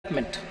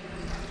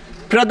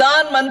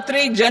Pradhan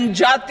Mantri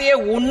Janjatiya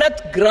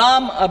Unnat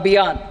Gram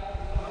Abhiyan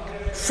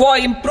for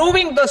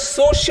improving the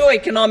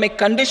socio-economic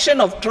condition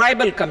of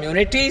tribal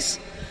communities.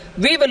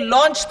 We will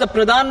launch the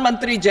Pradhan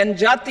Mantri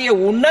Janjatiya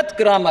Unnat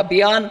Gram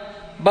Abhiyan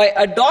by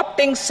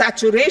adopting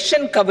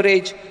saturation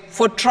coverage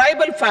for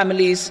tribal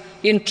families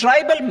in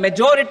tribal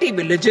majority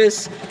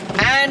villages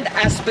and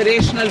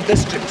aspirational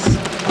districts.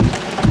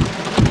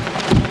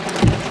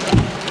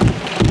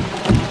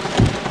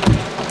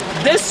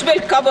 This will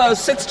cover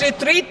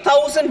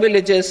 63,000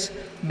 villages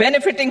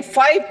benefiting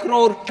 5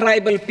 crore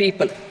tribal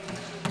people.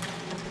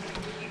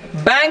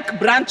 Bank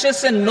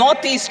branches in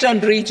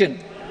northeastern region.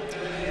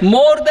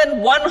 More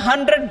than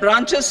 100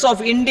 branches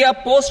of India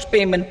Post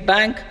Payment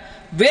Bank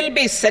will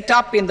be set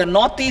up in the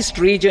northeast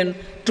region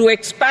to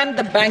expand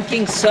the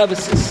banking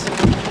services.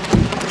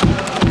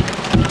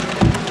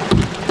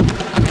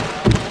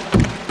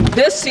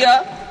 This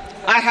year,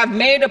 I have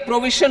made a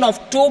provision of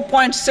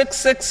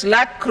 2.66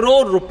 lakh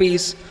crore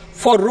rupees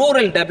for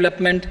rural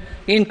development,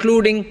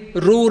 including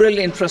rural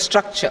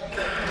infrastructure.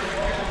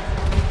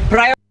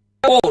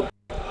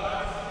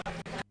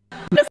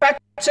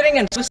 Manufacturing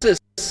and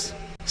services,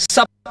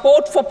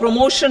 support for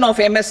promotion of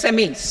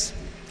MSMEs.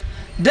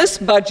 This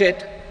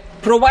budget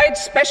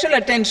provides special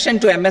attention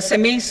to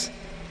MSMEs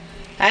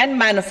and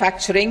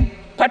manufacturing,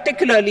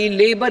 particularly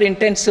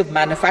labor-intensive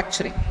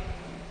manufacturing.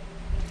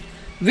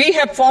 We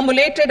have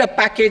formulated a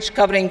package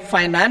covering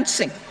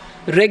financing,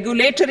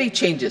 regulatory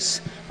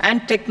changes,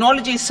 and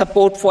technology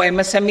support for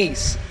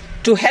MSMEs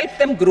to help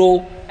them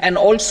grow and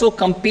also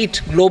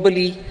compete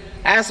globally,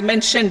 as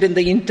mentioned in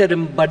the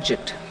interim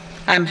budget.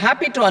 I am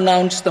happy to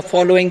announce the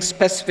following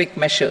specific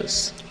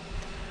measures.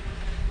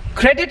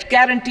 Credit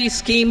guarantee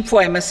scheme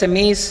for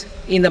MSMEs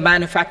in the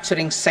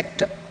manufacturing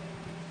sector.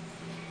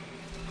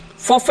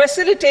 For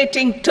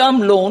facilitating term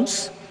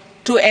loans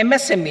to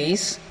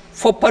MSMEs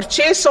for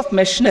purchase of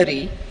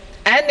machinery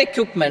and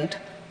equipment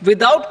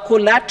without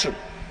collateral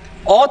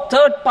or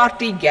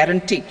third-party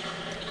guarantee,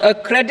 a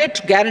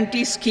credit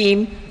guarantee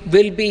scheme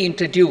will be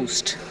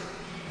introduced.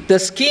 The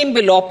scheme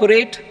will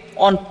operate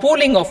on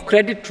pooling of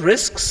credit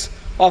risks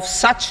of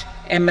such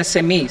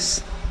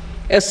MSMEs.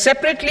 A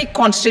separately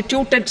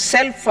constituted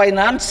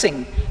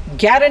self-financing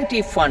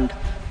guarantee fund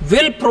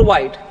will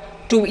provide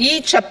to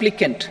each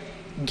applicant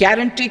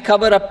guarantee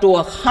cover up to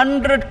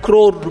 100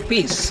 crore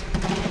rupees,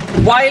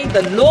 while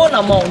the loan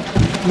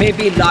amount may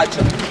be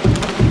larger.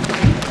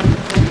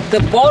 The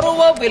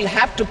borrower will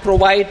have to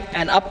provide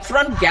an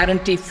upfront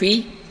guarantee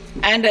fee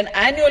and an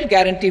annual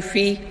guarantee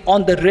fee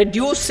on the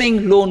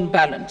reducing loan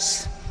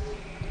balance.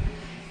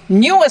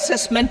 New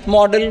assessment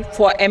model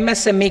for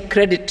MSME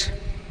credit.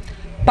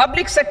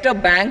 Public sector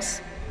banks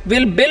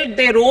will build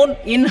their own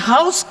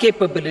in-house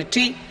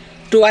capability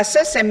to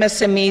assess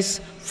MSMEs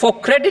for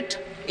credit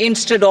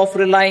instead of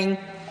relying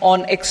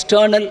on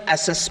external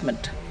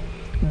assessment.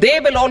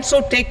 They will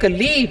also take a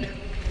lead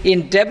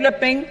in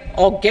developing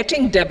or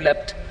getting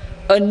developed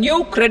a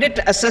new credit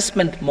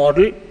assessment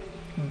model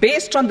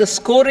based on the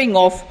scoring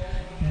of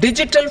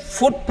digital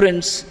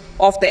footprints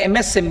of the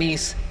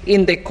MSMEs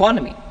in the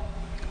economy.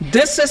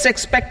 This is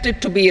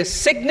expected to be a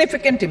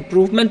significant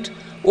improvement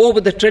over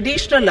the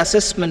traditional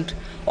assessment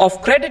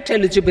of credit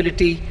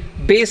eligibility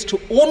based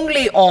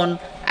only on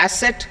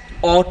asset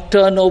or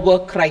turnover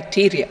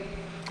criteria.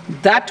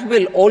 That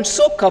will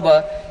also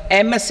cover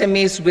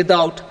MSMEs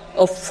without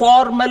a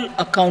formal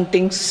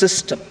accounting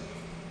system.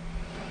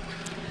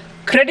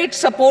 Credit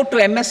support to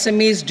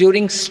MSMEs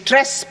during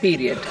stress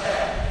period.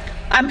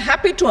 I'm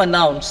happy to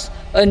announce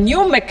a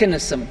new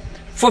mechanism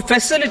for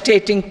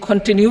facilitating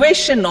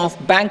continuation of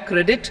bank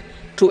credit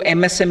to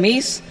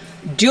MSMEs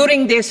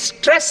during their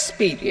stress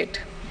period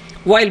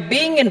while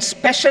being in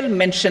special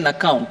mention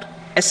account,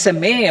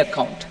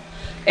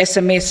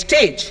 SMA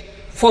stage,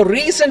 for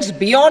reasons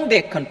beyond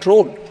their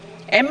control.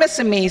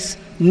 MSMEs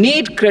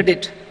need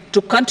credit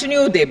to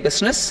continue their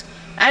business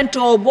and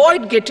to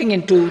avoid getting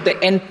into the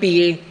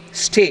NPA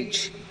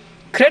stage.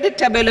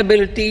 Credit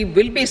availability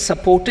will be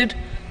supported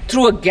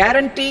through a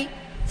guarantee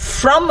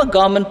from a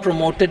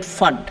government-promoted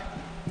fund.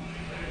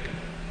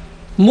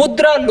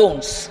 Mudra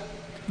loans.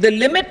 The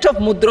limit of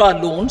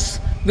Mudra loans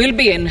will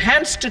be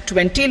enhanced to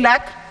 20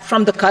 lakh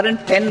from the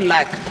current 10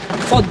 lakh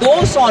for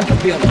those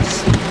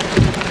entrepreneurs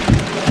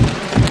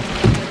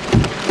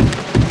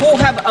who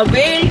have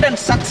availed and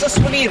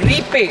successfully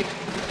repaid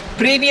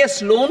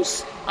previous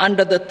loans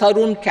under the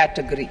Tarun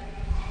category.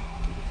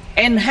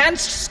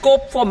 Enhanced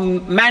scope for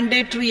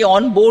mandatory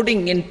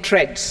onboarding in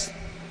TREDS.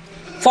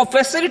 For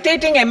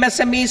facilitating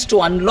MSMEs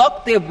to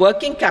unlock their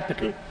working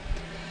capital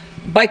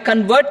by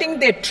converting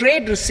their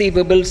trade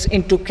receivables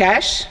into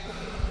cash,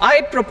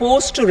 I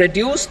propose to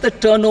reduce the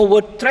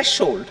turnover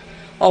threshold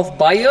of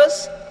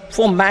buyers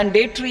for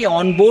mandatory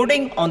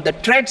onboarding on the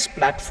TREDS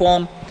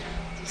platform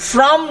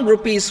from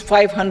rupees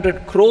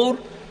 500 crore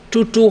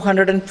to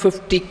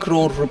 250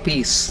 crore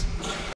rupees.